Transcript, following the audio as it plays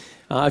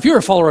If you're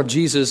a follower of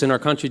Jesus in our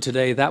country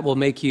today, that will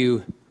make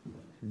you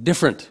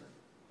different.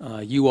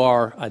 You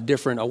are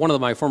different. One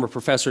of my former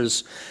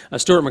professors,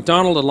 Stuart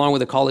McDonald, along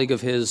with a colleague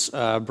of his,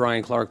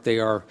 Brian Clark, they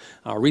are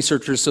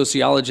researchers,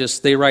 sociologists.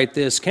 They write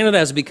this: Canada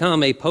has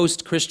become a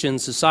post-Christian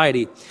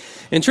society,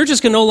 and churches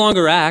can no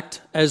longer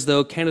act as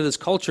though Canada's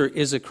culture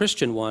is a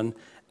Christian one,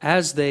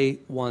 as they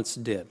once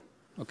did.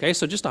 Okay,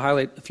 so just to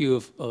highlight a few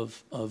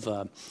of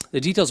the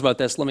details about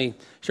this, let me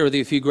share with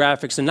you a few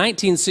graphics. In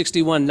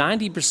 1961,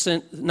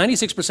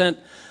 96%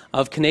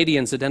 of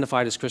Canadians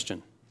identified as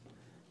Christian.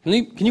 Can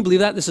you believe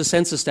that? This is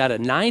census data.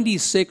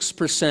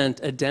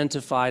 96%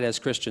 identified as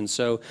Christians.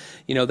 So,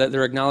 that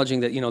they're acknowledging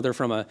that, they're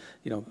from a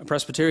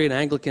Presbyterian,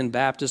 Anglican,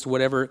 Baptist,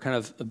 whatever kind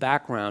of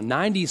background.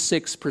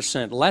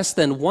 96%. Less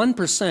than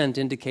 1%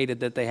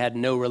 indicated that they had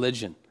no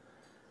religion.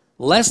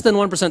 Less than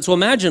 1%. So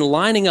imagine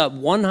lining up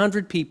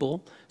 100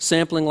 people,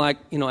 sampling like,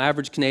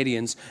 average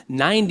Canadians.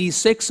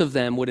 96 of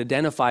them would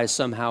identify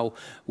somehow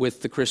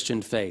with the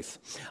Christian faith.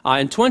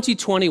 In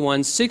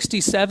 2021,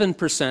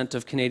 67%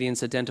 of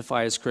Canadians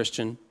identify as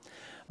Christian,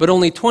 but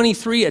only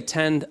 23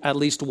 attend at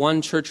least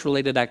one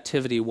church-related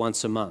activity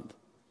once a month.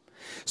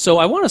 So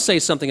I want to say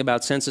something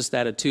about census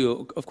data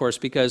too, of course,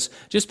 because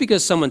just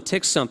because someone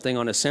ticks something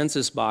on a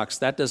census box,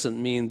 that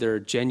doesn't mean they're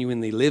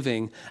genuinely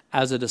living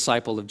as a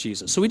disciple of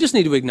Jesus. So we just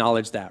need to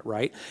acknowledge that,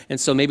 right? And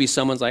so maybe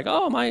someone's like,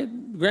 oh, my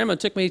grandma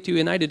took me to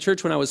United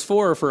Church when I was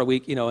 4 for a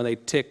week, and they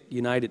tick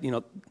United, you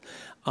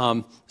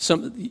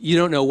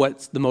don't know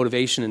what's the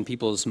motivation in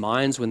people's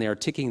minds when they are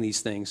ticking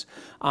these things.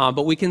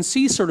 But we can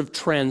see sort of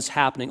trends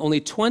happening.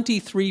 Only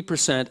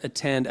 23%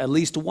 attend at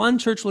least one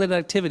church-related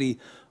activity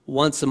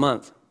once a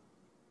month.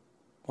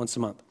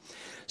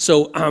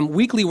 So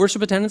weekly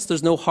worship attendance,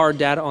 there's no hard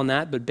data on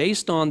that, but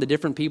based on the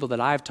different people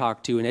that I've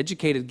talked to, an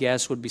educated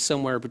guess would be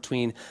somewhere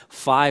between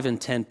 5 and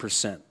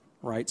 10%,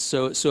 right?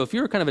 So if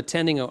you're kind of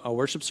attending a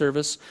worship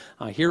service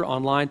here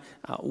online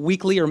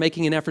weekly or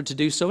making an effort to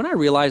do so, and I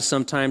realize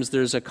sometimes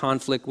there's a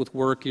conflict with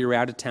work, you're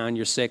out of town,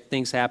 you're sick,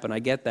 things happen, I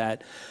get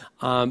that,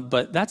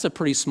 but that's a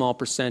pretty small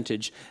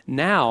percentage.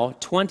 Now,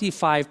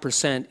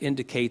 25%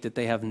 indicate that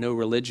they have no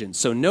religion.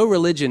 So no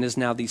religion is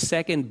now the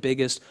second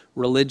biggest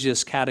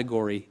religious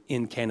category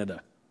in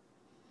Canada.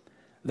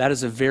 That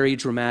is a very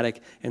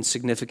dramatic and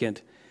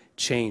significant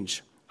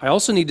change. I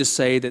also need to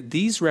say that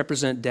these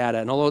represent data,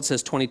 and although it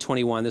says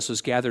 2021, this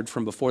was gathered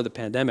from before the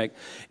pandemic,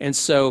 and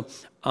so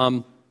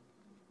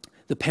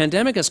the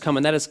pandemic has come,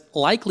 and that has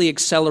likely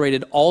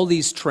accelerated all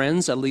these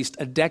trends at least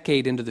a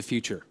decade into the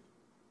future.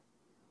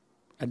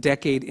 A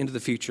decade into the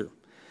future.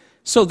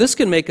 So this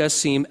can make us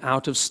seem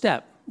out of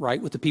step,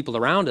 right, with the people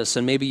around us.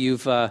 And maybe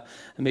you've had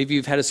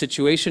a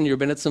situation, you've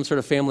been at some sort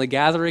of family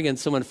gathering, and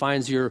someone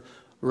finds you're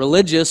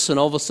religious, and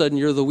all of a sudden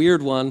you're the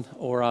weird one,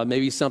 or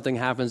maybe something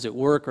happens at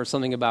work, or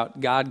something about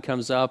God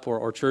comes up,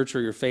 or church,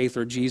 or your faith,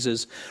 or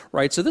Jesus,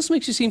 right? So this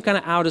makes you seem kind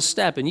of out of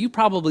step, and you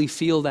probably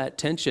feel that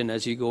tension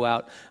as you go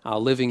out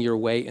living your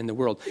way in the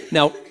world.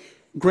 Now,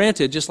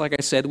 granted, just like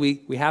I said,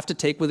 we have to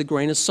take with a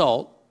grain of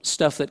salt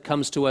stuff that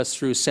comes to us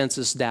through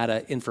census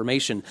data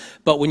information.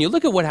 But when you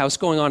look at what was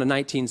going on in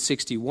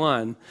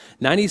 1961,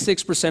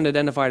 96%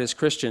 identified as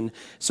Christian.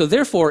 So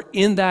therefore,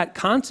 in that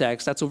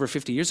context, that's over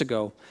 50 years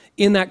ago,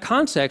 in that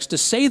context, to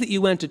say that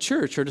you went to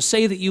church or to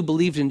say that you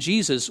believed in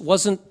Jesus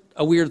wasn't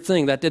a weird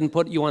thing. That didn't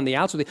put you on the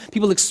outside.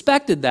 People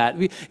expected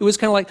that. It was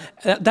kind of like,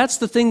 that's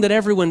the thing that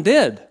everyone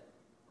did.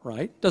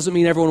 Right? Doesn't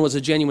mean everyone was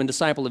a genuine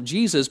disciple of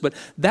Jesus, but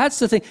that's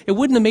the thing. It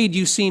wouldn't have made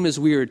you seem as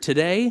weird.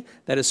 Today,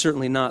 that is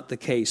certainly not the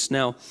case.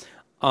 Now,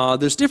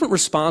 there's different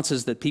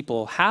responses that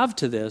people have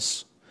to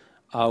this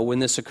when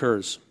this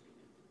occurs.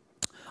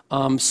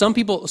 Some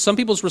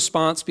people's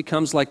response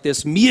becomes like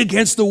this: me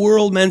against the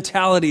world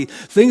mentality.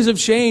 Things have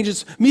changed.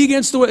 It's me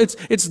against the world.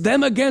 It's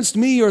them against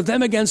me or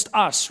them against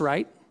us,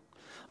 right?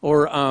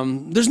 Or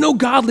there's no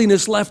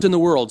godliness left in the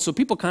world. So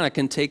people kind of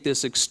can take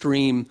this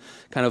extreme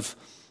kind of,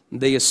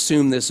 they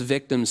assume this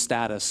victim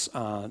status,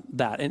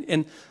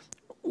 and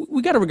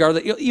we got to regard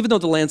that, even though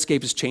the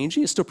landscape is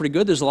changing, it's still pretty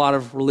good. There's a lot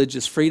of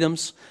religious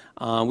freedoms.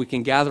 We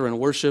can gather and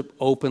worship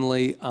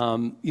openly.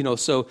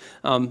 So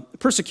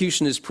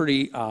persecution is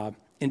pretty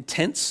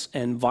intense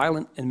and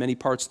violent in many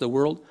parts of the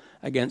world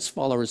against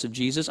followers of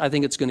Jesus. I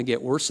think it's going to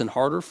get worse and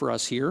harder for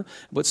us here,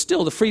 but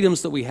still the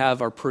freedoms that we have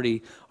are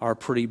pretty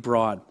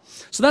broad.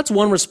 So that's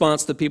one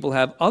response that people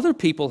have. Other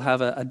people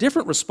have a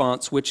different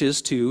response, which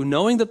is to,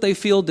 knowing that they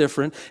feel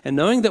different and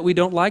knowing that we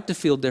don't like to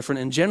feel different,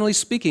 and generally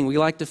speaking, we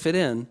like to fit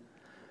in.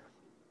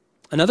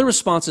 Another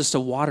response is to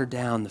water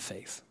down the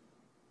faith.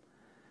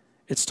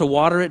 It's to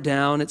water it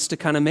down. It's to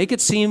kind of make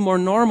it seem more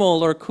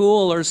normal or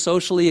cool or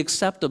socially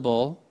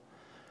acceptable.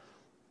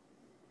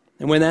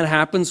 And when that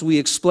happens, we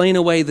explain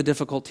away the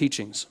difficult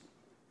teachings.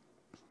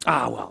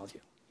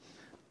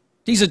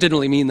 Jesus didn't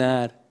really mean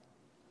that.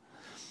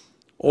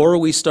 Or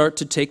we start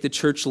to take the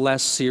church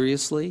less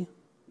seriously.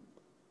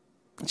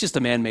 It's just a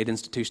man-made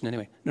institution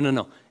anyway.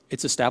 No.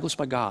 It's established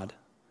by God.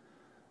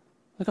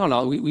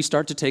 We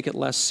start to take it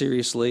less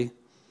seriously.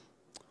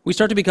 We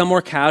start to become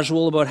more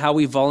casual about how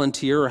we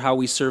volunteer or how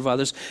we serve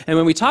others. And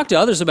when we talk to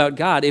others about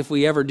God, if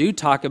we ever do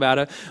talk about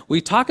it,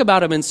 we talk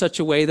about him in such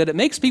a way that it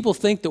makes people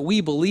think that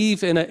we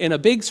believe in a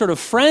big sort of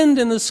friend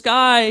in the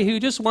sky who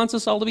just wants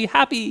us all to be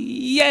happy.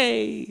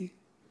 Yay!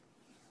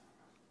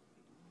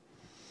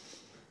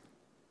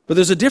 But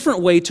there's a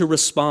different way to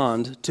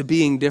respond to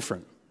being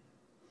different.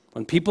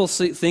 When people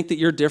think that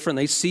you're different,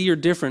 they see you're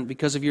different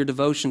because of your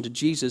devotion to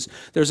Jesus,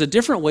 there's a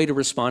different way to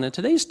respond. And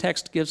today's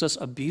text gives us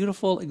a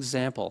beautiful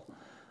example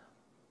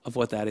of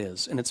what that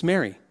is, and it's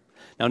Mary.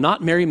 Now,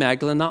 not Mary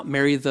Magdalene, not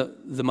Mary the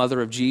mother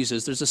of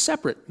Jesus. There's a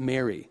separate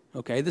Mary,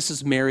 okay? This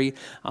is Mary,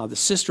 the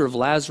sister of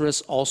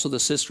Lazarus, also the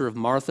sister of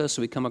Martha.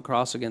 So we come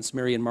across against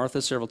Mary and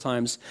Martha several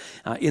times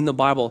in the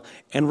Bible,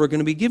 and we're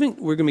going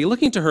to be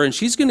looking to her, and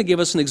she's going to give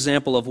us an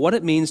example of what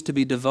it means to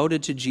be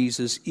devoted to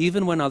Jesus,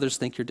 even when others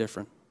think you're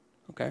different,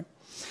 okay?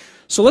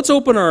 So let's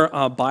open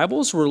our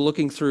Bibles. We're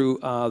looking through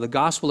the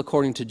Gospel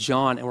according to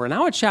John, and we're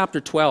now at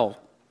chapter 12.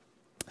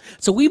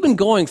 So we've been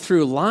going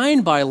through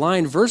line by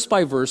line, verse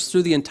by verse,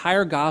 through the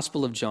entire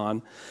Gospel of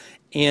John.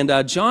 And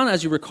John,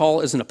 as you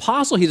recall, is an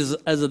apostle. He's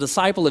as a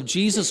disciple of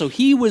Jesus, so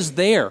he was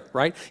there,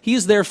 right? He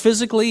is there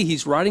physically.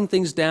 He's writing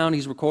things down.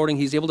 He's recording.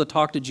 He's able to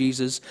talk to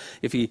Jesus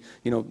if he,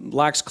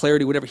 lacks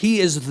clarity, whatever.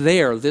 He is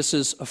there. This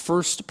is a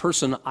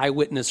first-person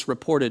eyewitness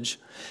reportage.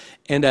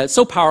 And it's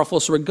so powerful.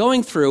 So we're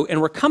going through,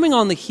 and we're coming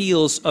on the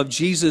heels of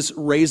Jesus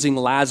raising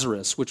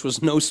Lazarus, which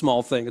was no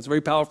small thing. It's a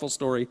very powerful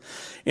story.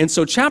 And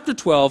so chapter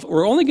 12,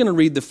 we're only going to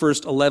read the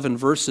first 11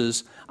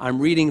 verses. I'm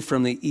reading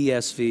from the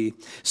ESV.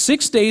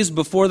 6 days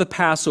before the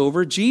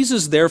Passover,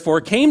 Jesus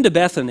therefore came to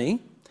Bethany,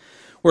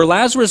 where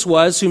Lazarus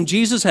was, whom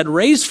Jesus had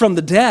raised from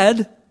the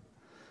dead.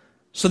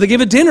 So they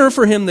gave a dinner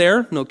for him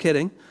there. No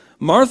kidding.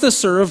 Martha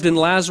served, and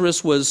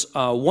Lazarus was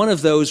one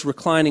of those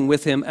reclining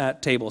with him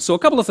at table. So a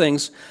couple of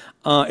things.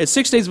 It's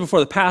 6 days before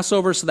the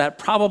Passover, so that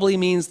probably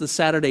means the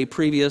Saturday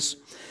previous.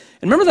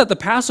 And remember that the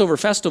Passover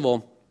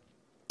festival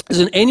is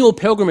an annual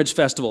pilgrimage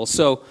festival.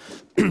 So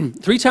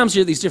 3 times a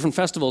year at these different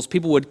festivals,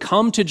 people would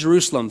come to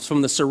Jerusalem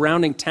from the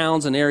surrounding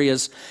towns and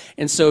areas.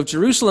 And so if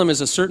Jerusalem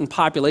is a certain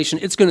population,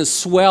 it's going to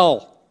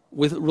swell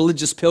with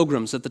religious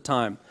pilgrims at the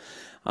time.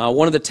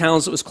 One of the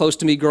towns that was close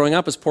to me growing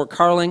up is Port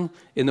Carling.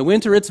 In the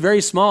winter, it's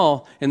very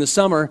small. In the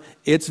summer,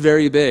 it's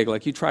very big.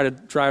 Like you try to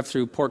drive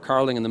through Port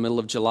Carling in the middle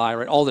of July,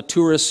 right? All the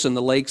tourists and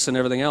the lakes and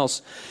everything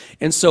else.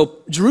 And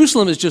so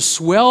Jerusalem is just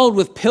swelled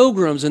with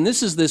pilgrims, and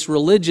this is this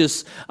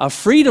religious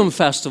freedom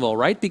festival,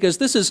 right? Because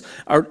this is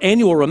our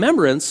annual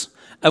remembrance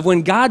of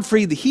when God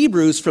freed the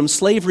Hebrews from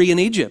slavery in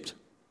Egypt.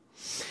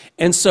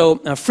 And so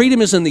freedom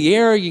is in the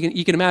air.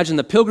 You can imagine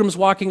the pilgrims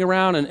walking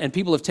around, and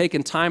people have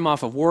taken time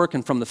off of work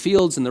and from the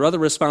fields and their other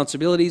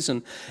responsibilities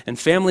and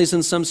families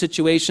in some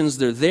situations.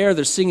 They're there.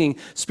 They're singing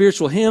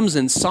spiritual hymns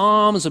and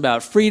psalms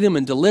about freedom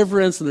and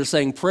deliverance, and they're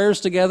saying prayers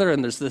together,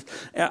 and there's the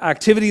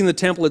activity in the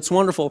temple. It's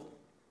wonderful.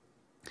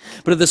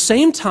 But at the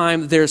same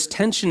time, there's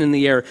tension in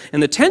the air.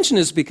 And the tension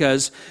is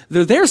because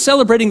they're there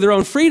celebrating their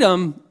own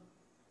freedom,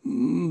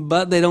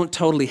 but they don't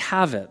totally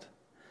have it.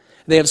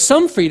 They have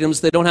some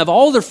freedoms. They don't have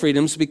all their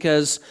freedoms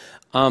because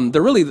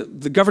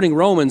the governing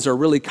Romans are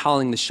really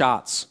calling the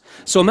shots.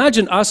 So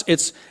imagine us,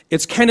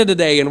 it's Canada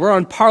Day, and we're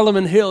on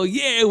Parliament Hill.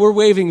 Yeah, we're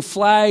waving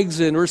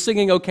flags, and we're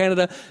singing "O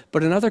Canada."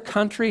 But another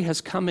country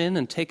has come in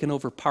and taken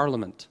over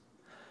Parliament.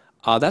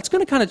 That's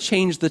going to kind of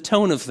change the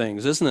tone of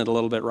things, isn't it, a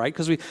little bit, right?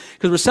 Because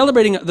we're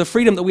celebrating the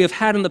freedom that we have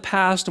had in the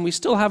past, and we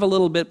still have a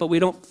little bit, but we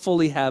don't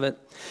fully have it.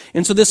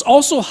 And so this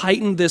also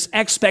heightened this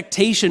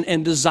expectation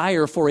and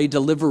desire for a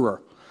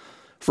deliverer,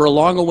 for a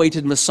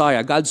long-awaited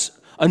Messiah, God's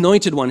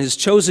anointed one, his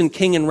chosen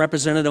king and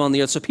representative on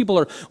the earth. So people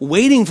are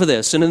waiting for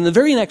this. And in the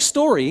very next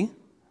story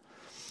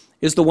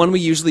is the one we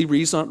usually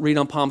read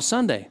on Palm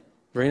Sunday.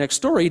 Very next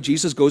story,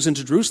 Jesus goes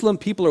into Jerusalem.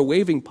 People are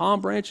waving palm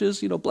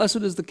branches. Blessed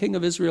is the King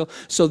of Israel.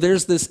 So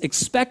there's this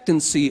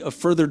expectancy of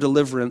further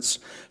deliverance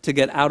to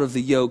get out of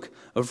the yoke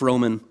of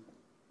Roman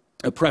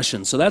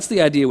oppression. So that's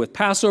the idea with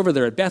Passover.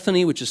 They're at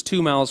Bethany, which is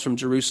 2 miles from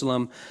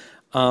Jerusalem.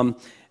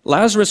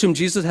 Lazarus, whom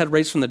Jesus had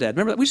raised from the dead.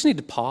 Remember, we just need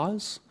to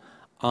pause.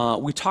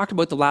 We talked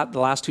about the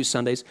last 2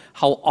 Sundays,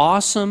 how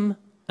awesome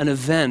an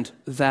event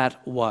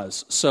that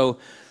was. So,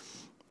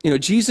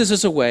 Jesus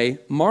is away.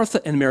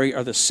 Martha and Mary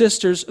are the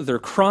sisters. They're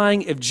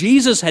crying. If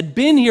Jesus had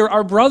been here,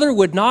 our brother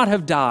would not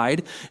have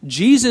died.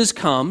 Jesus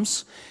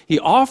comes. He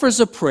offers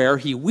a prayer.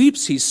 He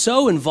weeps. He's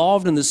so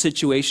involved in the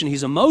situation.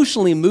 He's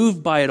emotionally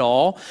moved by it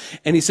all.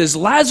 And he says,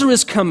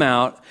 Lazarus, come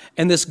out.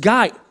 And this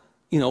guy,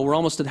 we're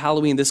almost at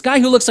Halloween. This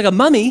guy who looks like a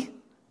mummy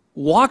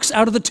walks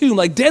out of the tomb,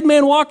 like dead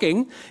man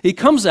walking. He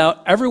comes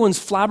out. Everyone's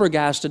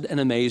flabbergasted and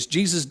amazed.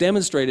 Jesus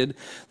demonstrated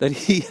that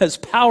he has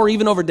power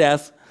even over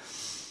death.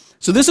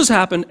 So this has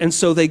happened, and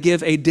so they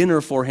give a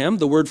dinner for him.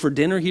 The word for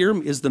dinner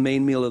here is the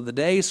main meal of the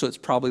day, so it's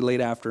probably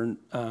late afternoon,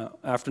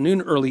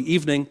 early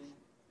evening.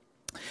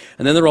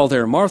 And then they're all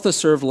there. Martha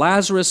served.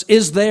 Lazarus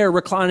is there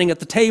reclining at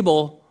the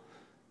table.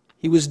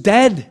 He was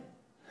dead,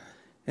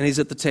 and he's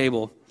at the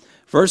table.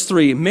 Verse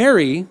 3,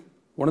 Mary,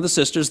 one of the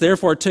sisters,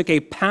 therefore took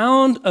a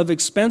pound of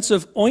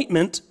expensive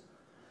ointment,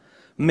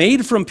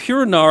 made from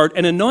pure nard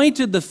and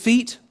anointed the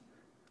feet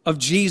of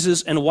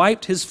Jesus and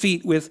wiped his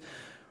feet with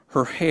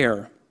her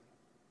hair.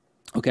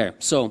 Okay,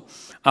 so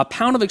a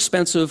pound of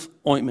expensive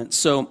ointment,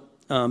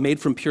 made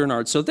from pure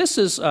nard. So this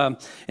is an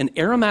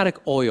aromatic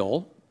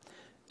oil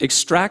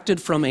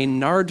extracted from a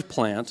nard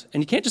plant,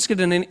 and you can't just get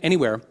it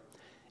anywhere.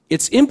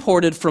 It's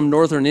imported from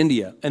northern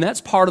India, and that's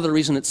part of the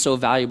reason it's so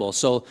valuable.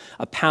 So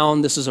a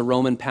pound, this is a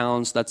Roman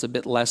pound, so that's a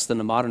bit less than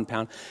a modern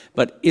pound,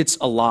 but it's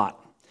a lot.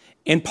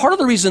 And part of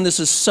the reason this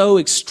is so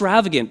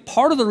extravagant,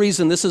 part of the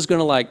reason this is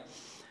going to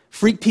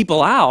freak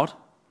people out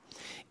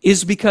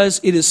is because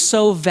it is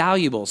so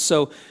valuable.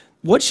 So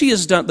what she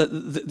has done,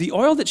 the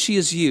oil that she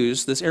has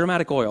used, this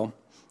aromatic oil,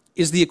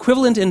 is the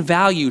equivalent in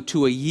value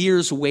to a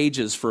year's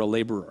wages for a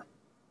laborer.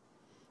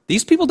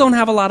 These people don't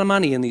have a lot of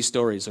money in these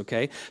stories,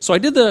 okay? So I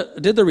did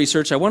the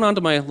research. I went on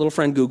to my little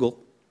friend Google,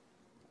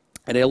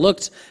 and I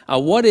looked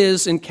what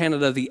is in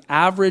Canada the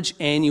average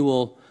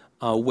annual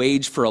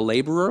wage for a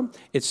laborer.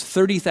 It's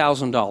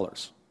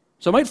 $30,000.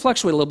 So it might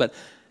fluctuate a little bit.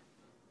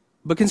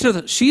 But consider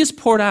that she has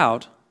poured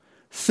out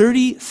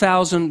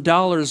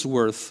 $30,000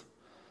 worth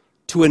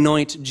to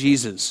anoint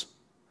Jesus.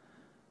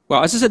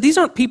 Well, as I said, these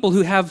aren't people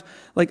who have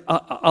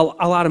a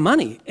lot of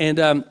money,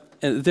 and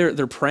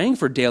they're praying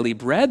for daily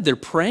bread, they're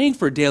praying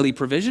for daily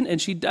provision,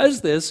 and she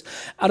does this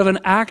out of an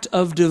act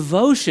of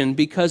devotion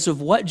because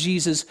of what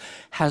Jesus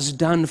has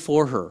done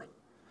for her.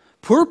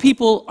 Poor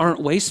people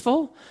aren't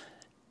wasteful,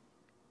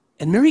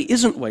 and Mary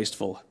isn't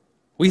wasteful.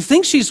 We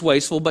think she's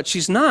wasteful, but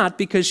she's not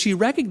because she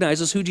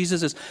recognizes who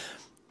Jesus is.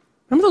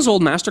 Remember those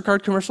old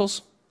MasterCard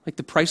commercials, like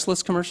the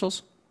priceless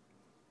commercials?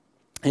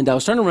 And I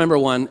was trying to remember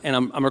one, and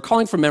I'm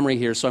recalling from memory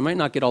here, so I might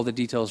not get all the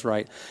details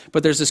right.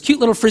 But there's this cute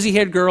little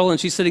frizzy-haired girl, and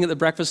she's sitting at the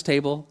breakfast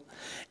table,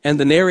 and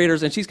the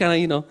narrator's, and she's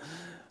kind of,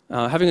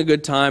 having a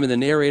good time, and the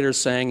narrator's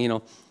saying,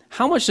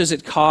 how much does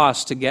it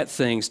cost to get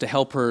things to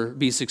help her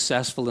be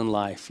successful in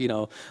life?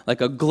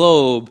 Like a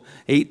globe,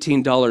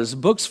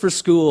 $18, books for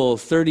school,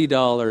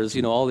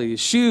 $30, all these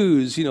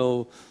shoes,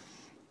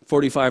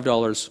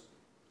 $45.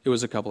 It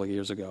was a couple of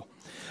years ago.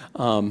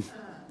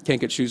 Can't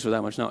get shoes for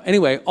that much now.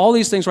 Anyway, all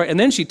these things, right? And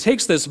then she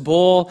takes this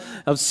bowl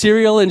of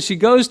cereal and she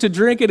goes to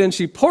drink it and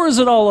she pours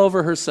it all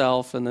over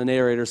herself. And the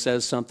narrator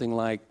says something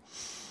like,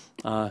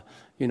 but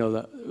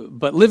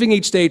living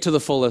each day to the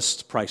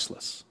fullest,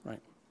 priceless, right?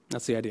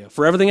 That's the idea.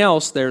 For everything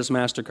else, there's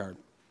MasterCard.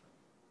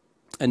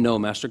 And no,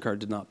 MasterCard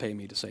did not pay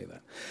me to say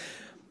that.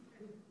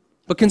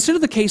 But consider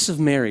the case of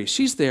Mary.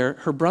 She's there.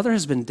 Her brother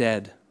has been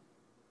dead.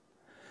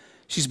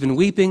 She's been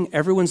weeping.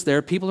 Everyone's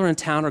there. People are in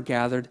town are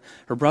gathered.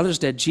 Her brother's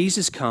dead.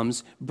 Jesus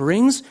comes,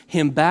 brings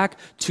him back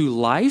to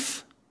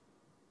life,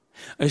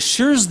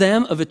 assures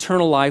them of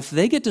eternal life.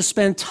 They get to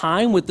spend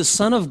time with the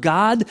Son of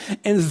God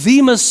and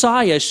the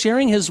Messiah,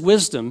 sharing his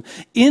wisdom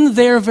in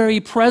their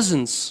very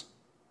presence.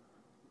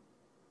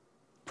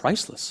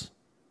 Priceless.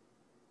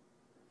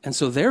 And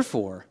so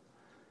therefore,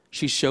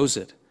 she shows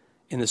it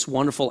in this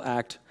wonderful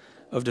act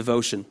of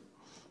devotion.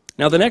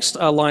 Now, the next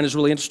line is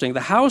really interesting.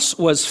 The house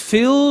was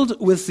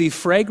filled with the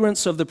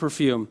fragrance of the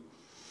perfume.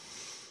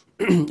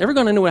 Ever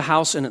gone into a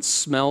house and it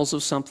smells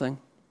of something?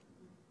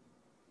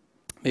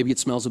 Maybe it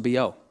smells of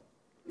BO.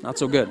 Not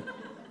so good.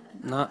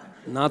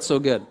 Not so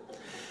good.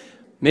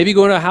 Maybe you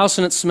go into a house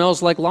and it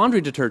smells like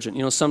laundry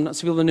detergent. Some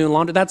people are doing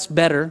laundry. That's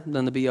better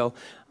than the BO.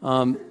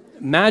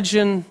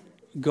 Imagine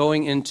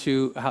going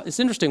into, it's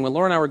interesting, when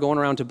Laura and I were going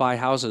around to buy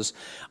houses,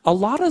 a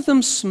lot of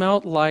them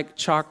smelled like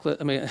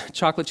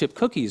chocolate chip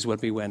cookies when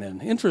we went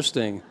in.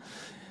 Interesting.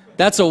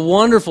 That's a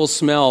wonderful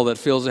smell that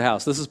fills a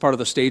house. This is part of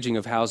the staging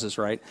of houses,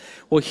 right?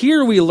 Well,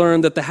 here we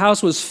learn that the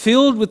house was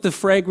filled with the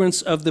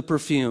fragrance of the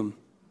perfume.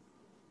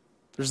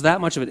 There's that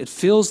much of it. It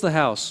fills the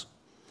house.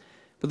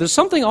 But there's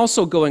something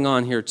also going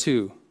on here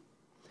too.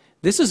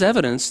 This is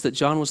evidence that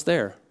John was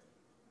there.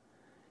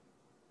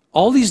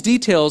 All these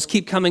details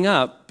keep coming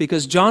up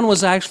because John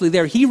was actually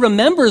there. He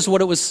remembers what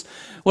it was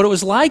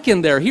like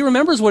in there. He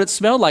remembers what it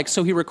smelled like,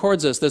 so he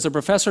records this. There's a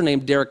professor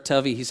named Derek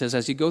Tovey. He says,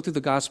 as you go through the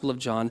Gospel of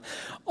John,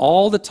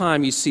 all the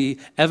time you see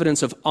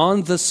evidence of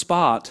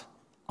on-the-spot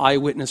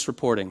eyewitness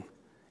reporting.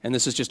 And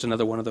this is just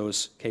another one of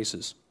those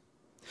cases.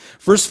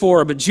 Verse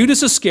 4, but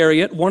Judas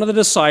Iscariot, one of the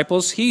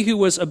disciples, he who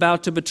was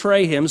about to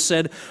betray him,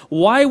 said,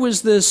 why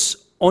was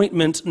this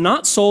ointment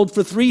not sold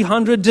for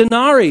 300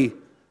 denarii?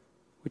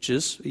 Which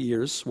is a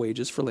year's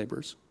wages for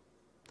laborers.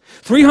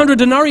 300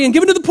 denarii and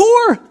given to the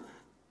poor.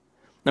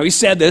 Now he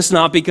said this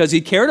not because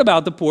he cared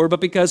about the poor, but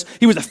because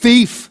he was a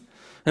thief.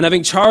 And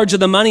having charge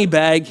of the money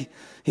bag,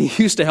 he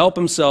used to help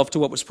himself to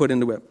what was put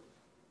into it.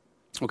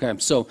 Okay,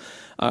 so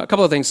a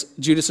couple of things.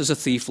 Judas is a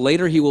thief.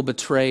 Later he will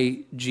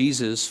betray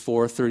Jesus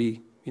for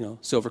 30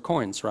 silver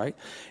coins, right?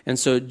 And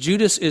so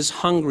Judas is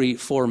hungry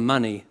for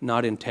money,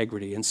 not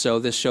integrity. And so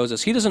this shows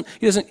us he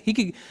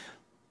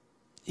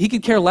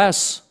could care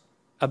less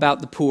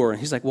about the poor. And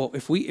he's like, well,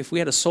 if we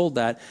had sold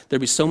that, there'd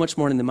be so much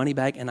more in the money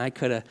bag, and I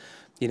could have,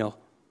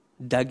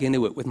 dug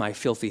into it with my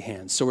filthy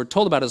hands. So we're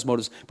told about his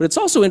motives. But it's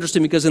also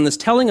interesting because in this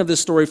telling of this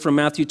story from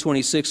Matthew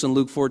 26 and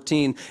Luke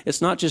 14,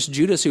 it's not just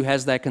Judas who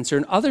has that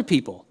concern. Other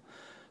people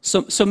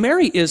So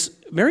Mary is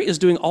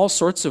doing all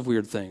sorts of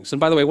weird things. And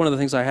by the way, one of the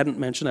things I hadn't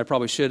mentioned, I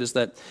probably should, is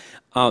that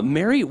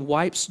Mary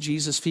wipes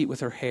Jesus' feet with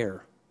her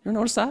hair. You ever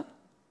notice that?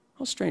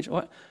 How strange.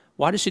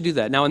 Why does she do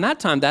that? Now, in that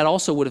time, that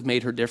also would have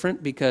made her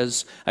different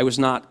because it was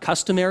not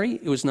customary.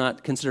 It was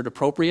not considered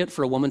appropriate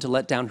for a woman to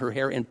let down her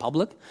hair in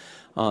public.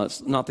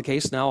 It's not the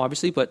case now,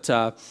 obviously, but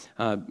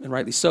and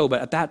rightly so.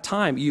 But at that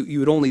time, you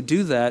would only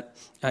do that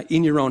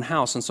in your own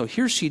house. And so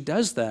here she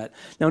does that.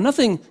 Now,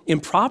 nothing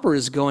improper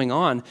is going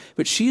on,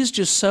 but she is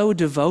just so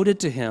devoted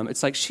to him.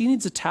 It's like she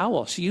needs a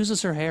towel. She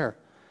uses her hair.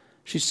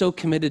 She's so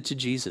committed to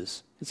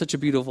Jesus. It's such a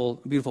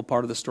beautiful, beautiful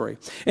part of the story.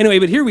 Anyway,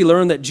 but here we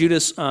learn that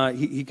Judas,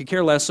 he could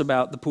care less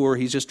about the poor.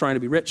 He's just trying to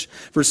be rich.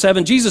 Verse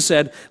 7, Jesus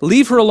said,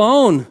 "Leave her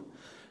alone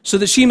so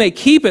that she may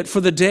keep it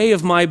for the day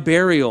of my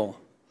burial."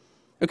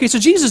 Okay, so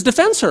Jesus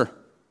defends her.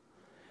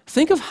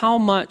 Think of how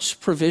much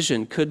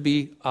provision could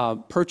be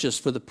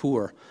purchased for the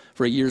poor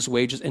for a year's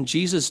wages, and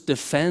Jesus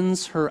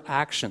defends her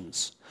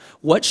actions.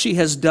 What she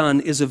has done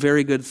is a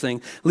very good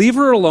thing. Leave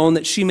her alone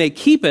that she may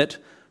keep it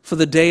for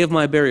the day of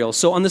my burial.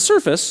 So on the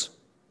surface,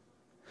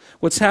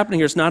 what's happening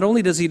here is not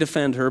only does he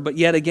defend her, but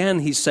yet again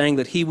he's saying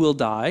that he will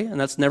die, and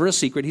that's never a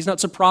secret. He's not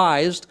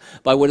surprised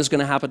by what is going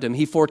to happen to him.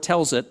 He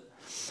foretells it,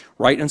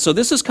 right? And so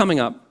this is coming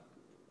up,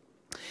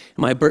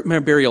 my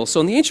burial.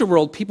 So in the ancient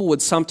world, people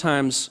would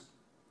sometimes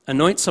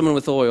anoint someone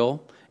with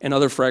oil and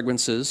other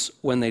fragrances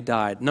when they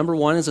died. Number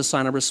one is a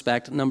sign of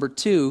respect. Number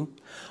two,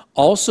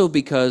 also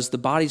because the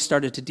body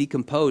started to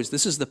decompose.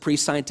 This is the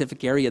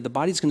pre-scientific area. The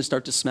body's going to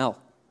start to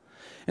smell.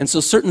 And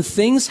so certain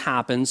things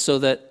happen so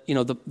that,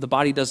 the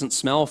body doesn't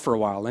smell for a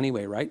while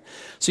anyway, right?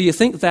 So you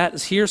think that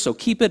is here, so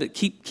keep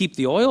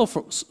the oil,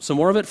 for some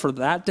more of it for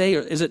that day?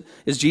 Or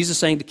is Jesus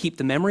saying to keep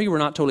the memory? We're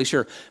not totally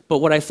sure. But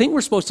what I think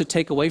we're supposed to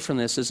take away from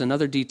this is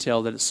another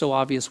detail that is so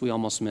obvious we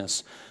almost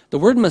miss. The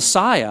word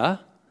Messiah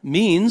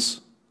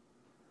means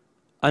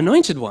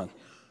anointed one.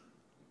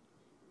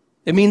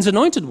 It means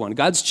anointed one,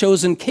 God's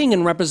chosen king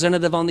and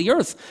representative on the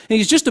earth. And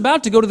he's just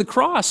about to go to the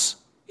cross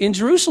in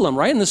Jerusalem,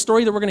 right? And the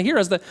story that we're going to hear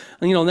as the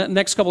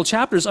next couple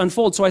chapters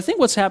unfold. So I think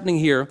what's happening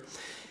here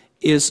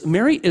is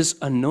Mary is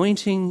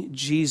anointing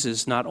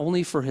Jesus not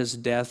only for his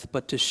death,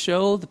 but to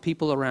show the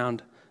people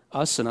around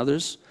us and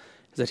others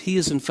that he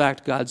is in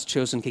fact God's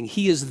chosen king.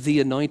 He is the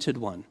anointed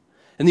one.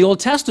 In the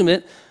Old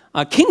Testament,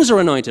 kings are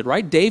anointed,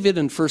 right? David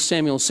in 1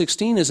 Samuel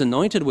 16 is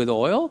anointed with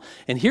oil,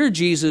 and here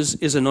Jesus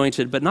is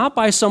anointed, but not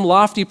by some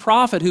lofty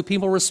prophet who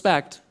people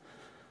respect,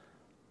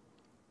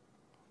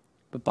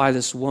 but by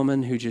this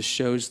woman who just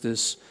shows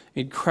this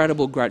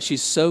incredible gratitude.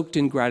 She's soaked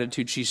in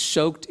gratitude. She's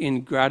soaked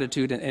in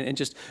gratitude and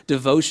just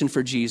devotion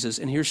for Jesus.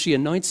 And here she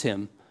anoints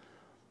him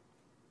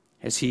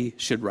as he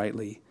should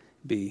rightly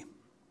be.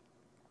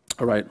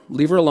 All right,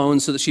 leave her alone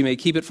so that she may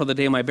keep it for the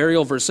day of my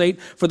burial. Verse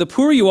 8, "For the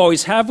poor you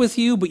always have with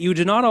you, but you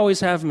do not always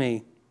have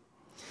me."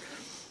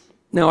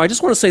 Now, I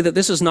just want to say that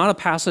this is not a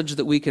passage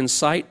that we can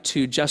cite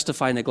to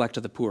justify neglect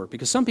of the poor,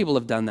 because some people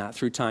have done that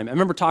through time. I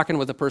remember talking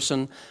with a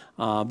person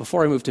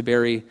before I moved to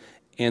Barrie,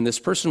 and this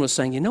person was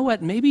saying, you know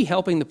what, maybe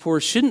helping the poor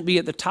shouldn't be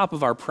at the top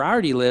of our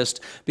priority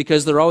list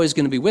because they're always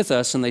going to be with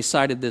us, and they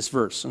cited this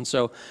verse. And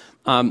so,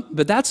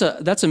 but that's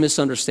a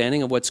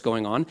misunderstanding of what's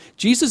going on.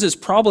 Jesus is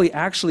probably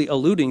actually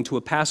alluding to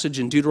a passage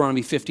in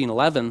Deuteronomy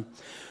 15:11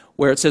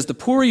 where it says, "The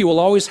poor you will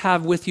always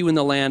have with you in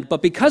the land,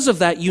 but because of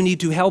that you need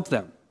to help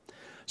them."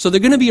 So they're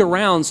going to be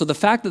around, so the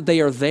fact that they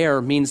are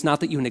there means not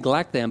that you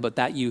neglect them, but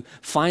that you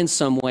find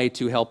some way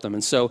to help them.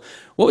 And so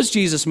what was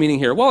Jesus meaning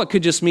here? Well, it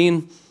could just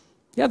mean,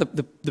 yeah,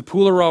 the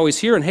poor are always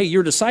here, and hey,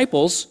 you're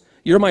disciples,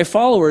 you're my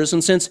followers,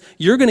 and since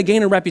you're going to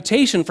gain a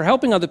reputation for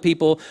helping other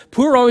people,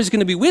 poor are always going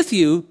to be with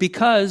you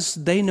because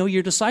they know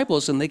you're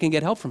disciples and they can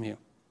get help from you.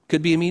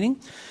 Could be a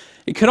meaning.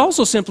 It could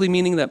also simply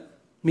mean that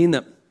we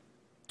live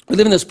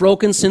in this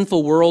broken,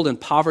 sinful world, and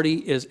poverty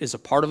is a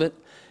part of it,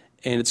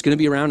 and it's going to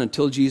be around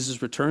until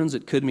Jesus returns.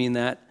 It could mean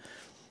that.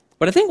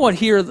 But I think what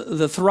here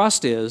the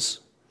thrust is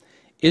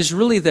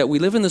really that we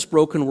live in this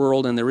broken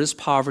world and there is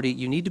poverty.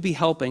 You need to be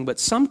helping, but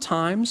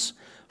sometimes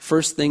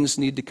first things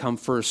need to come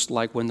first,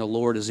 like when the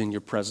Lord is in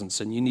your presence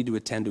and you need to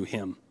attend to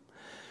him.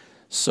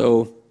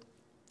 So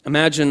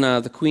imagine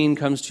the queen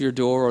comes to your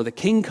door or the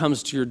king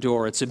comes to your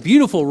door. It's a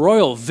beautiful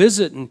royal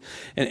visit and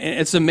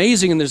it's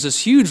amazing, and there's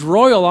this huge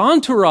royal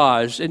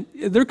entourage and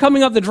they're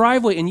coming up the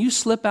driveway and you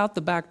slip out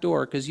the back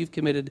door because you've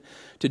committed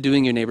to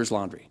doing your neighbor's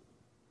laundry.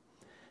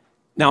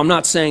 Now, I'm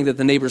not saying that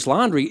the neighbor's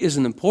laundry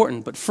isn't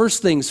important, but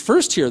first things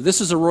first here,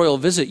 this is a royal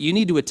visit. You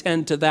need to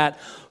attend to that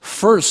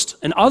first,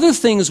 and other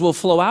things will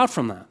flow out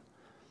from that.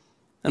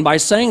 And by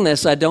saying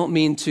this, I don't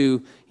mean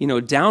to,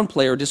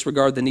 downplay or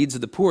disregard the needs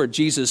of the poor.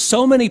 Jesus,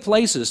 so many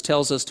places,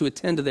 tells us to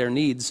attend to their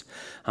needs,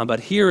 but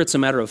here it's a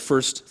matter of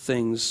first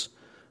things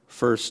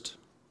first.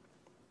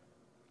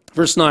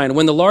 Verse 9,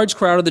 when the large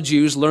crowd of the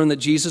Jews learned that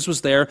Jesus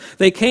was there,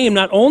 they came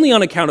not only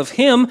on account of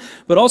him,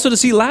 but also to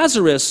see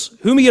Lazarus,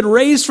 whom he had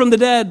raised from the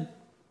dead.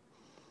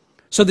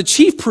 So the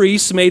chief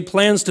priests made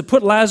plans to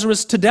put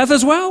Lazarus to death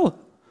as well,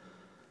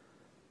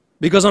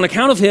 because on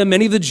account of him,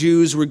 many of the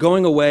Jews were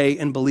going away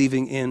and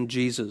believing in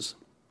Jesus.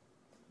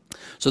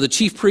 So the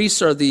chief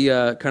priests are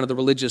the kind of the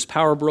religious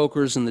power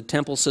brokers in the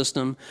temple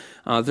system.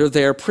 They're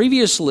there.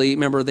 Previously,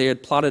 remember, they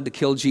had plotted to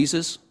kill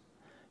Jesus.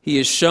 He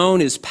has shown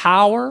his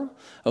power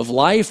of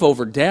life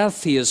over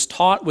death. He is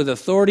taught with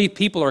authority.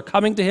 People are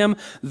coming to him.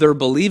 They're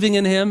believing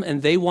in him,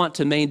 and they want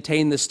to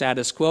maintain the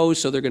status quo,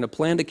 so they're going to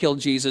plan to kill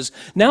Jesus.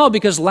 Now,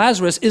 because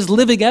Lazarus is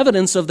living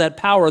evidence of that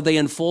power, they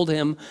enfold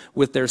him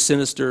with their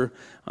sinister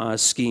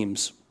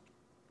schemes.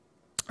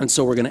 And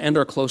so we're going to end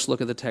our close look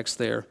at the text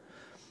there.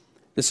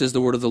 This is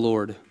the word of the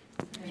Lord.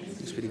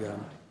 Thanks be to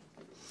God.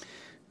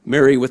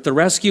 Mary, with the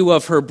rescue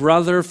of her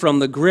brother from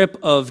the grip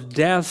of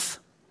death,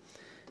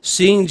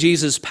 seeing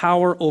Jesus'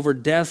 power over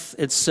death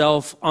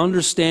itself,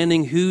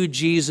 understanding who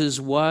Jesus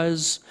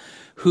was,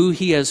 who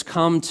he has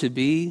come to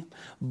be,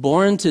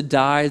 born to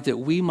die that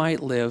we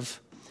might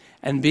live,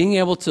 and being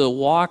able to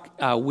walk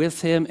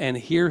with him and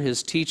hear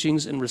his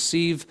teachings and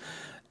receive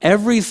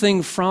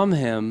everything from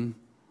him,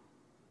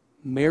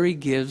 Mary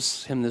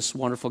gives him this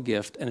wonderful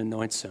gift and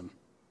anoints him.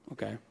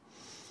 Okay?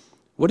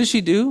 What does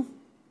she do?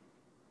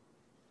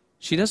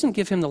 She doesn't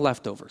give him the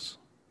leftovers.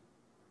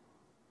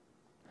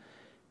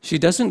 She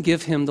doesn't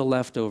give him the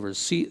leftovers.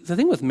 See, the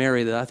thing with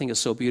Mary that I think is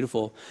so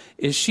beautiful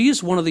is she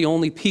is one of the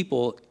only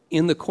people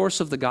in the course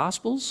of the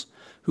Gospels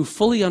who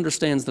fully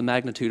understands the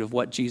magnitude of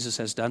what Jesus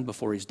has done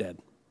before he's dead.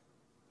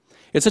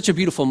 It's such a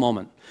beautiful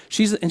moment.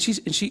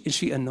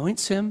 She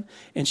anoints him,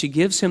 and she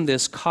gives him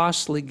this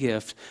costly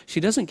gift. She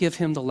doesn't give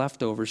him the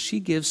leftovers.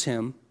 She gives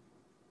him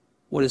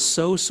what is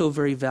so, so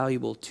very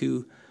valuable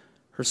to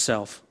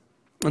herself.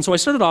 And so I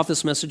started off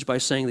this message by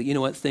saying that, you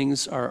know what,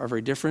 things are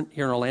very different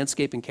here in our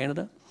landscape in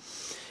Canada.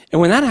 And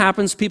when that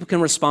happens, people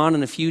can respond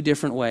in a few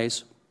different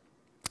ways.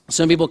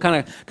 Some people kind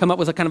of come up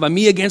with a kind of a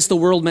me against the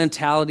world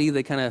mentality.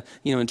 They kind of,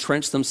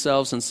 entrench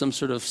themselves in some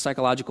sort of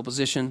psychological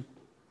position.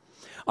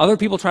 Other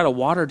people try to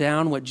water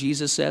down what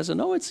Jesus says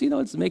and,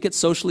 it's make it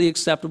socially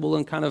acceptable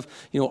and kind of,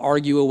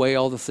 argue away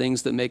all the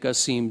things that make us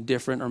seem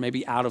different or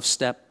maybe out of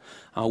step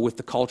with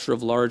the culture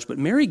of large. But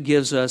Mary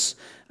gives us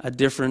a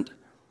different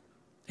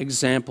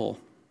example.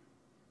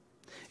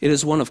 It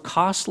is one of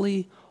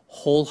costly,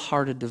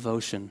 wholehearted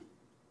devotion.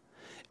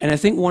 And I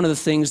think one of the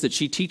things that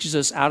she teaches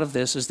us out of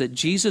this is that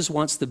Jesus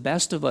wants the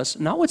best of us,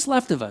 not what's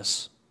left of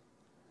us.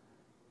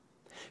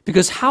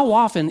 Because how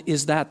often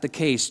is that the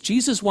case?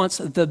 Jesus wants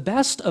the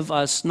best of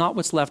us, not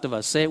what's left of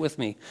us. Say it with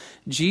me.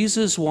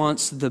 Jesus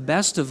wants the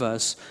best of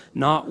us,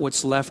 not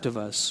what's left of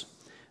us.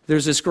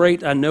 There's this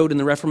great note in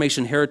the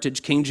Reformation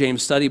Heritage King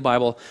James Study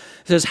Bible.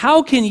 It says,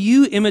 how can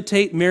you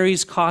imitate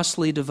Mary's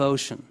costly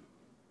devotion?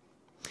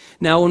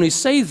 Now, when we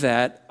say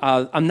that,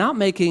 I'm not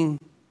making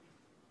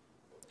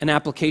an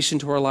application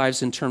to our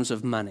lives in terms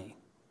of money.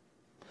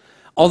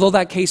 Although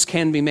that case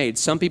can be made.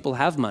 Some people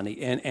have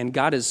money, and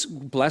God has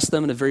blessed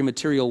them in a very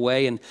material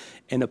way, and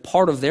a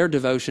part of their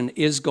devotion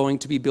is going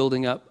to be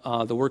building up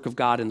the work of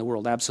God in the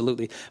world,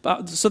 absolutely.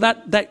 So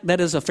that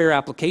is a fair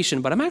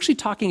application, but I'm actually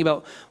talking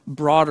about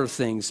broader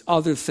things,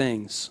 other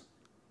things.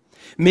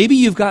 Maybe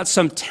you've got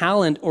some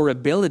talent or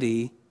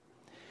ability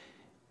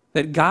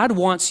that God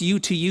wants you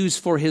to use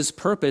for his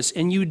purpose,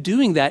 and you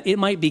doing that, it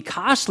might be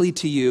costly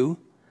to you.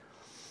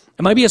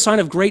 It might be a sign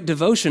of great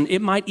devotion.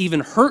 It might even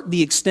hurt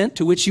the extent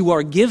to which you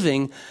are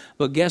giving,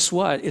 but guess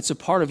what? It's a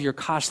part of your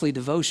costly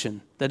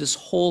devotion that is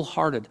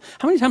wholehearted.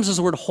 How many times does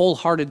the word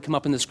wholehearted come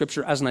up in the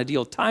scripture as an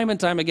ideal? Time and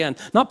time again.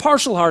 Not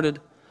partial-hearted,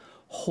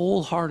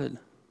 wholehearted.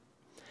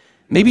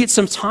 Maybe it's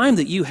some time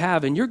that you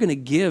have and you're going to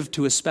give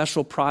to a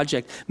special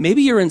project.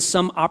 Maybe you're in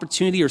some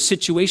opportunity or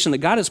situation that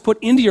God has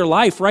put into your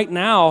life right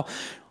now.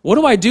 What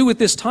do I do with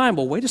this time?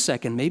 Well, wait a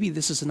second. Maybe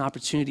this is an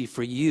opportunity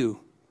for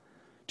you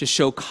to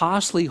show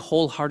costly,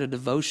 wholehearted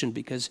devotion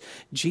because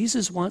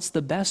Jesus wants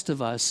the best of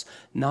us,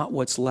 not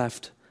what's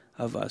left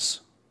of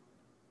us.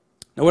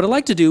 Now, what I'd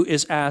like to do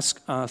is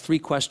ask 3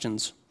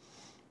 questions.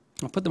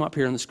 I'll put them up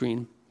here on the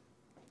screen,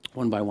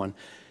 one by one.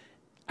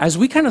 As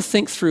we kind of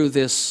think through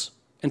this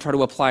and try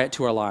to apply it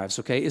to our lives,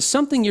 okay, is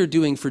something you're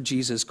doing for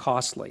Jesus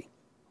costly?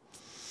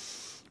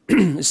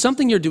 Is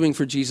something you're doing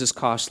for Jesus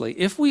costly?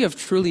 If we have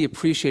truly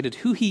appreciated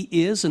who he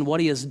is and what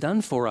he has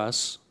done for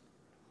us,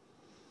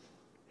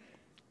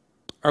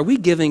 are we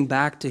giving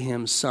back to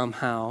him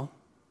somehow?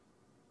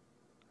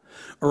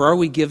 Or are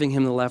we giving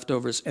him the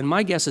leftovers? And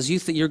my guess is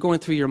you're going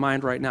through your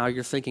mind right now,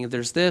 you're thinking,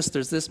 there's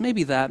this,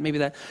 maybe that, maybe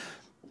that.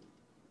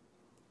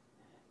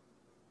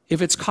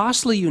 If it's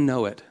costly, you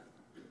know it.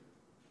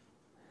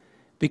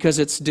 Because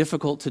it's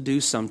difficult to do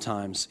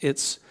sometimes.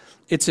 It's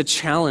a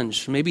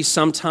challenge. Maybe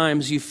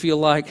sometimes you feel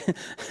like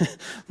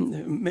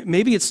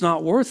maybe it's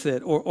not worth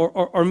it,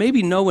 or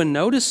maybe no one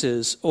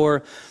notices,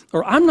 or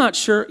I'm not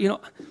sure,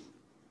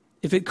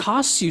 if it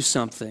costs you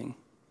something,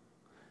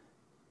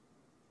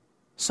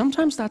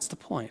 sometimes that's the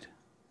point.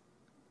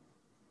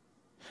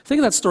 Think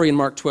of that story in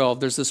Mark 12.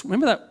 There's this,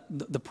 remember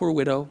the poor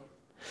widow?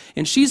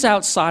 And she's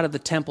outside of the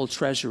temple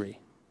treasury.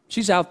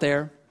 She's out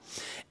there,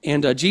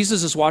 and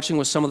Jesus is watching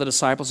with some of the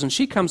disciples, and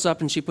she comes up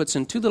and she puts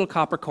in 2 little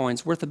copper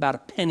coins worth about a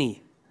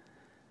penny.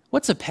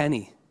 What's a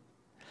penny?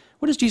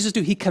 What does Jesus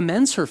do? He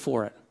commends her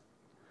for it.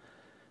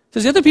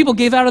 Says the other people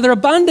gave out of their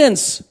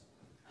abundance,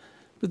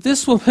 But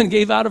this woman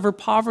gave out of her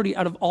poverty,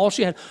 out of all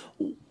she had.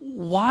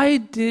 Why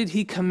did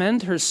he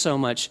commend her so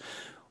much?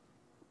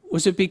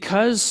 Was it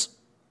because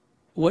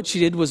what she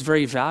did was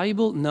very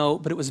valuable? No,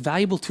 but it was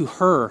valuable to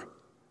her.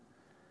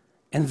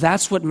 And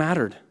that's what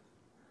mattered.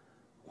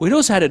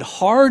 Widows had it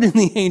hard in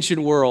the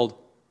ancient world.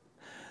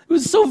 It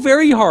was so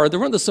very hard. There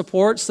weren't the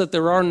supports that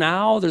there are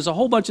now. There's a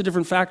whole bunch of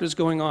different factors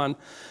going on.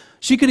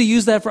 She could have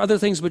used that for other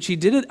things, but she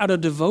did it out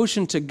of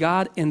devotion to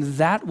God, and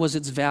that was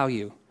its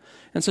value.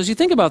 And so as you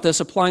think about this,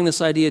 applying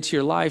this idea to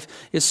your life,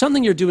 is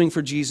something you're doing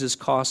for Jesus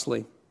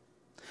costly?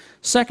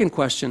 Second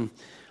question,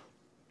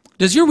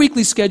 does your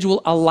weekly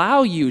schedule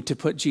allow you to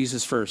put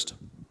Jesus first?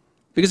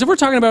 Because if we're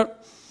talking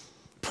about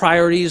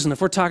priorities and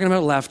if we're talking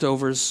about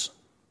leftovers,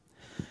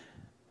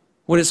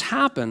 what has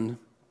happened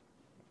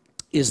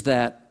is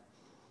that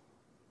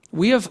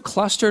we have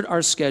clustered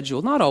our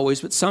schedule, not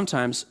always, but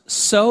sometimes,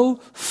 so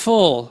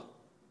full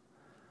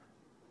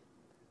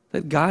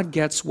that God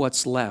gets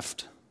what's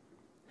left.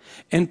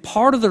 And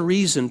part of the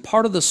reason,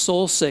 part of the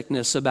soul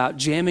sickness about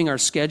jamming our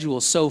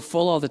schedule so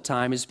full all the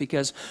time is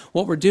because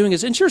what we're doing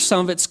is, and sure, some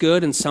of it's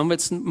good and some of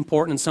it's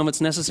important and some of it's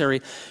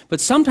necessary,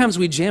 but sometimes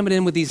we jam it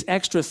in with these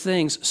extra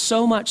things,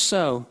 so much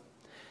so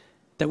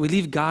that we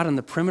leave God on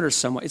the perimeter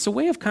somewhat. It's a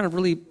way of kind of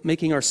really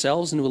making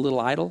ourselves into a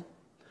little idol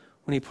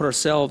when we put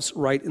ourselves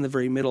right in the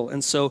very middle.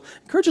 And so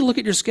I encourage you to look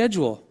at your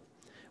schedule.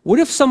 What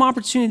if some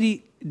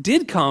opportunity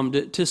did come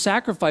to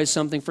sacrifice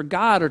something for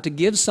God or to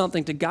give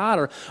something to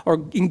God or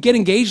get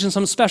engaged in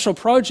some special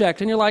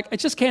project and you're like, it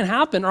just can't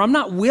happen, or I'm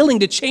not willing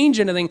to change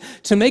anything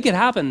to make it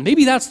happen?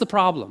 Maybe that's the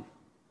problem.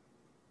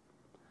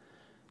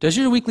 Does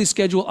your weekly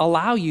schedule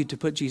allow you to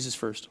put Jesus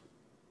first?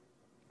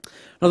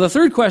 Now, the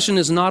third question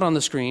is not on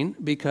the screen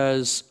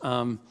because,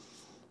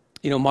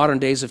 modern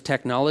days of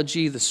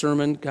technology, the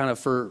sermon kind of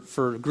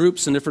for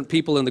groups and different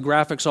people and the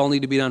graphics all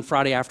need to be done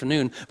Friday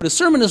afternoon. But a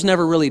sermon is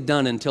never really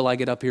done until I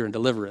get up here and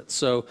deliver it.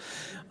 So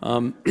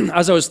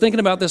as I was thinking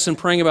about this and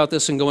praying about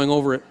this and going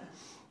over it,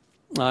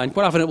 and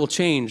quite often it will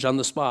change on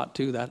the spot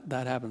too,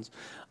 that happens.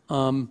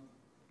 The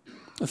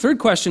third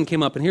question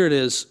came up, and here it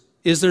is.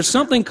 Is there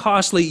something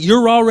costly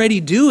you're already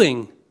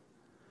doing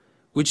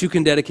which you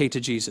can dedicate to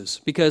Jesus?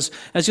 Because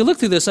as you look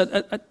through this,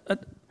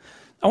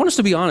 I want us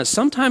to be honest.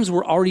 Sometimes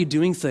we're already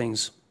doing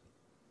things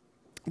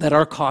that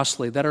are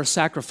costly, that are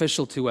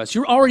sacrificial to us.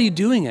 You're already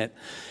doing it.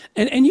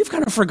 And you've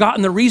kind of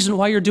forgotten the reason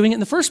why you're doing it in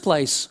the first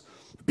place.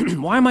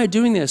 Why am I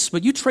doing this?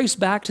 But you trace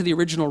back to the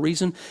original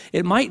reason.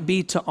 It might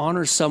be to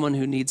honor someone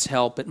who needs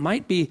help. It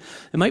might be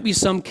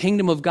some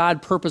kingdom of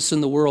God purpose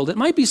in the world. It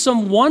might be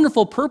some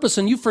wonderful purpose,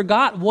 and you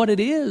forgot what it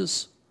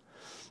is.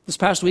 This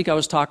past week, I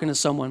was talking to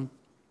someone,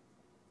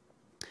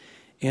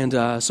 and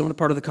someone a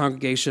part of the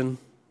congregation.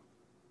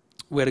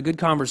 We had a good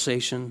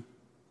conversation,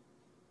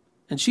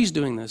 and she's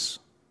doing this.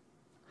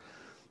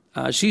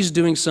 She's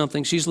doing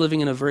something. She's living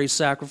in a very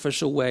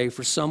sacrificial way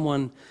for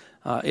someone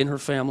in her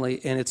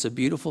family, and it's a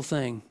beautiful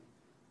thing.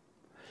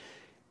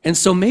 And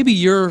so maybe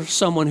you're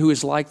someone who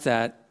is like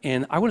that,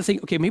 and I want to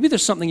think, okay, maybe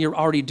there's something you're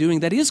already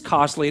doing that is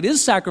costly, it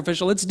is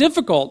sacrificial, it's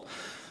difficult.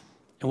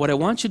 And what I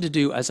want you to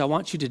do is I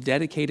want you to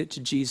dedicate it to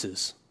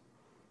Jesus.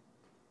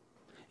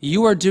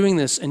 You are doing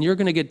this, and you're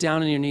going to get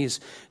down on your knees.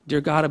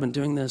 Dear God, I've been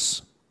doing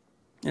this.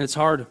 And it's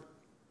hard.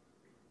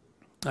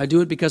 I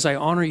do it because I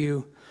honor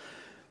you,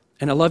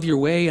 and I love your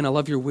way, and I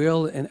love your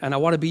will, and I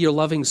want to be your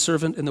loving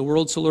servant in the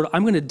world. So, Lord,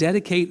 I'm going to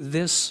dedicate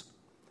this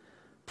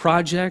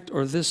project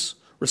or this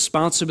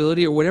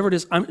responsibility or whatever it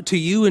is to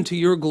you and to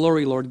your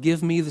glory, Lord.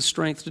 Give me the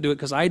strength to do it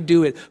because I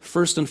do it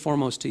first and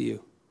foremost to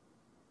you.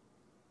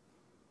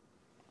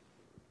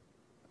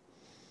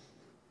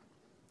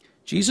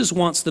 Jesus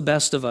wants the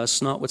best of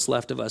us, not what's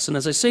left of us. And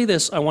as I say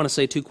this, I want to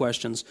say two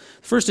questions.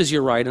 First is,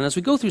 you're right. And as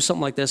we go through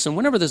something like this, and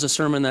whenever there's a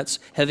sermon that's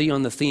heavy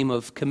on the theme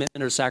of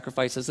commitment or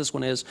sacrifice, as this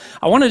one is,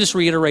 I want to just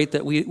reiterate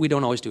that we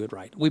don't always do it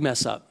right. We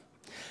mess up.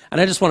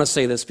 And I just want to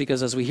say this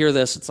because as we hear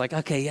this, it's like,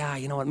 okay, yeah,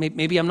 you know what,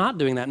 maybe I'm not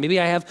doing that. Maybe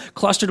I have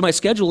clustered my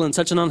schedule in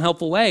such an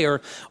unhelpful way,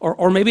 or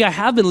maybe I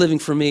have been living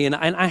for me, and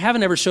I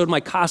haven't ever showed my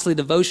costly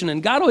devotion,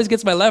 and God always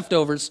gets my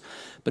leftovers,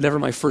 but never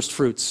my first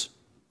fruits.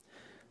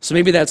 So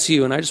maybe that's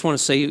you, and I just want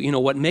to say,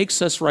 what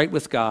makes us right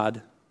with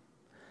God,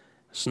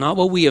 it's not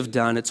what we have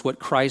done, it's what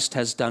Christ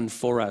has done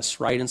for us,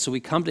 right? And so we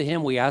come to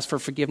him, we ask for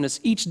forgiveness.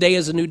 Each day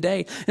is a new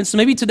day. And so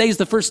maybe today's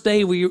the first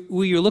day where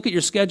you look at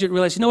your schedule and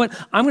realize, you know what,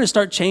 I'm going to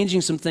start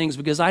changing some things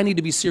because I need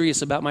to be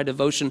serious about my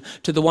devotion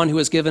to the one who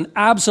has given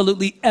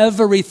absolutely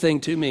everything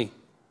to me.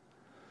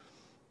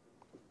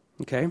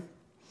 Okay?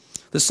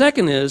 The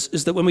second is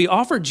that when we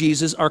offer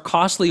Jesus our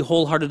costly,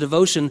 wholehearted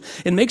devotion,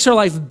 it makes our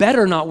life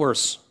better, not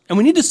worse. And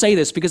we need to say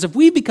this because if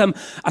we become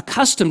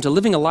accustomed to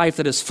living a life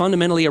that is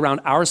fundamentally around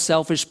our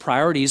selfish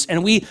priorities,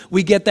 and we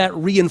get that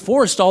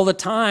reinforced all the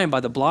time by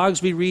the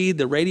blogs we read,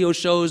 the radio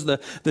shows, the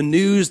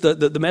news,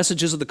 the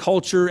messages of the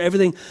culture,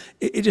 everything,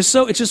 it's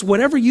just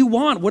whatever you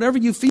want, whatever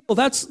you feel,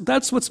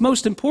 that's what's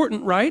most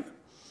important, right?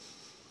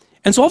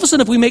 And so all of a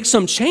sudden, if we make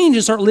some change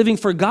and start living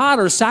for God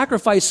or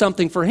sacrifice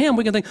something for Him,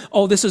 we can think,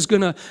 oh, this is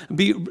going to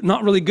be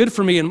not really good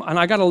for me, and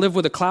I got to live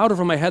with a cloud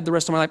over my head the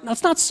rest of my life.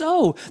 That's not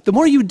so. The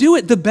more you do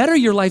it, the better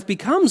your life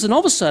becomes. And all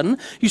of a sudden,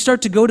 you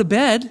start to go to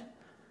bed,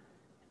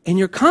 and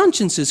your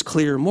conscience is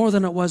clear more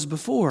than it was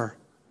before.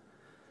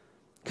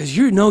 Because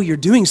you know you're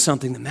doing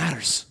something that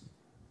matters.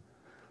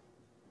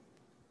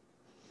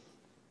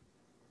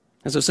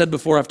 As I've said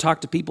before, I've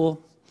talked to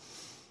people,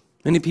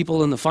 many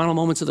people in the final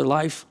moments of their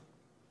life.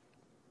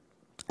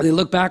 They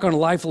look back on a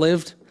life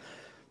lived.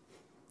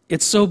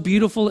 It's so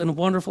beautiful and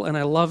wonderful, and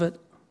I love it.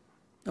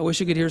 I wish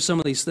you could hear some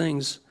of these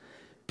things.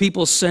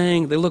 People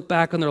saying they look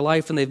back on their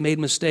life and they've made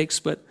mistakes,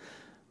 but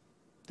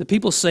do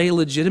people say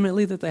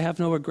legitimately that they have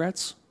no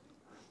regrets?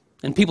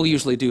 And people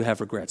usually do have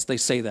regrets. They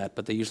say that,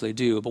 but they usually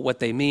do. But what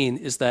they mean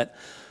is that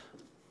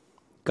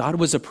God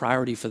was a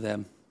priority for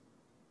them.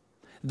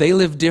 They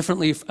lived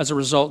differently as a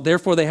result.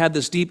 Therefore, they had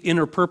this deep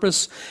inner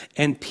purpose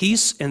and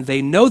peace, and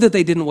they know that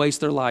they didn't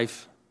waste their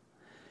life.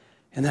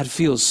 And that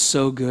feels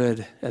so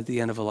good at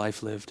the end of a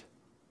life lived.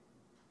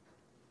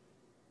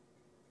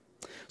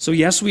 So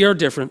yes, we are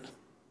different.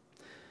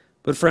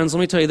 But friends, let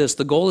me tell you this.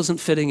 The goal isn't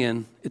fitting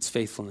in, it's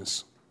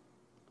faithfulness.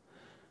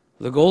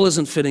 The goal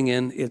isn't fitting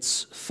in,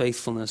 it's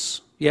faithfulness.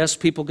 Yes,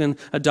 people can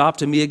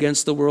adopt a me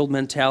against the world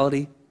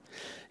mentality.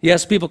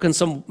 Yes, people can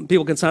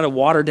kind of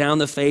water down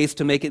the faith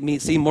to make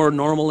it seem more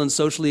normal and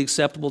socially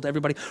acceptable to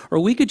everybody. Or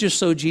we could just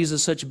show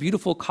Jesus such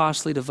beautiful,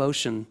 costly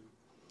devotion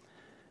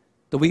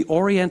that we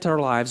orient our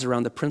lives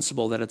around the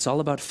principle that it's all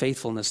about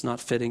faithfulness, not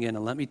fitting in.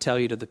 And let me tell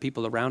you, to the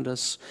people around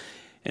us,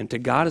 and to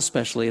God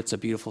especially, it's a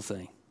beautiful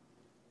thing.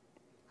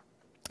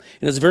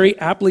 In his very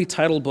aptly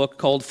titled book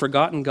called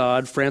Forgotten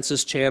God,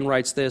 Francis Chan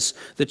writes this: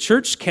 the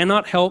church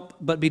cannot help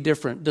but be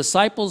different.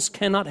 Disciples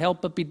cannot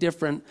help but be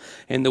different,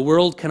 and the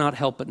world cannot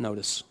help but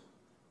notice.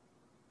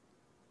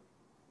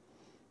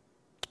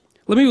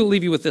 Let me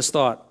leave you with this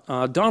thought.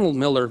 Donald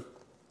Miller,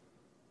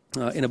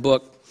 in a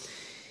book,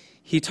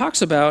 he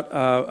talks about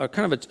a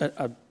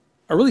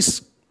really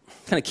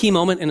kind of key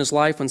moment in his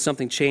life when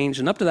something changed.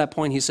 And up to that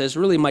point, he says,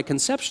 really, my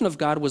conception of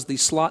God was the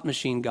slot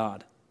machine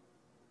God.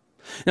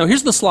 Now,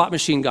 here's the slot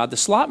machine God. The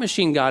slot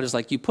machine God is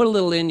like you put a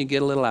little in, you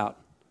get a little out.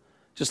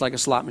 Just like a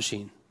slot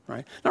machine,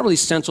 right? Not really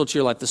central to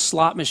your life. The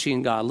slot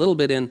machine God, a little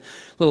bit in, a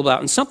little bit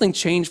out. And something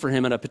changed for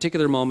him at a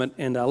particular moment.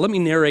 And let me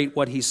narrate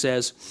what he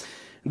says.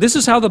 This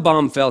is how the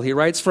bomb fell. He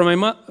writes, for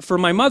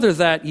my mother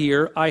that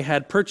year, I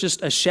had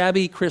purchased a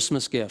shabby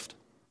Christmas gift.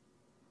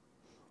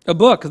 A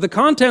book, the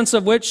contents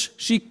of which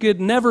she could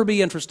never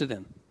be interested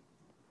in.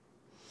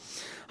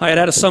 I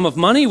had a sum of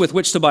money with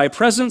which to buy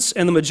presents,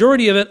 and the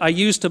majority of it I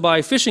used to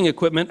buy fishing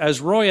equipment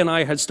as Roy and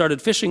I had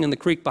started fishing in the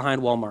creek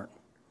behind Walmart.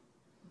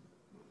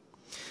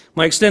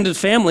 My extended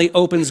family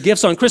opens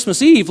gifts on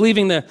Christmas Eve,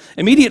 leaving the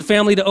immediate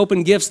family to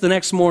open gifts the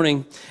next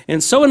morning.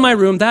 And so in my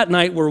room that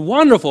night were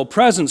wonderful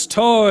presents,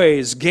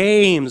 toys,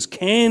 games,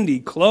 candy,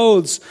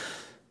 clothes.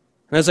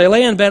 And as I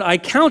lay in bed, I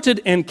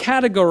counted and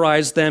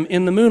categorized them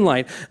in the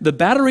moonlight. The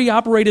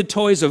battery-operated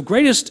toys of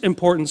greatest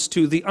importance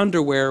to the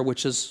underwear,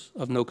 which is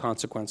of no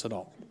consequence at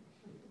all.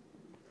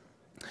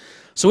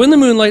 So in the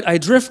moonlight, I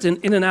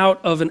drifted in and out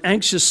of an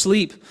anxious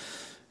sleep.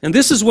 And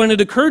this is when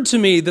it occurred to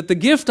me that the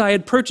gift I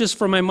had purchased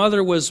for my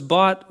mother was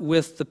bought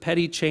with the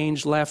petty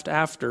change left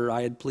after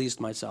I had pleased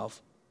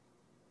myself.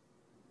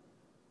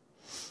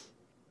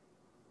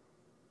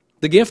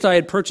 The gift I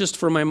had purchased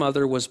for my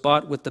mother was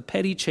bought with the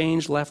petty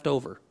change left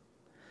over.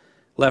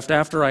 Left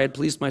after I had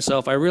pleased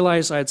myself, I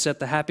realized I had set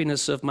the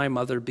happiness of my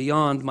mother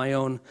beyond my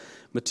own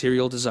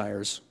material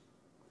desires.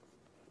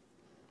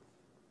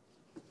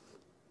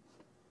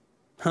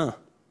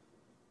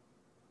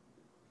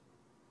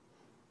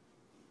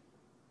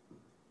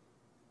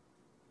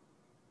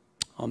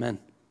 Amen.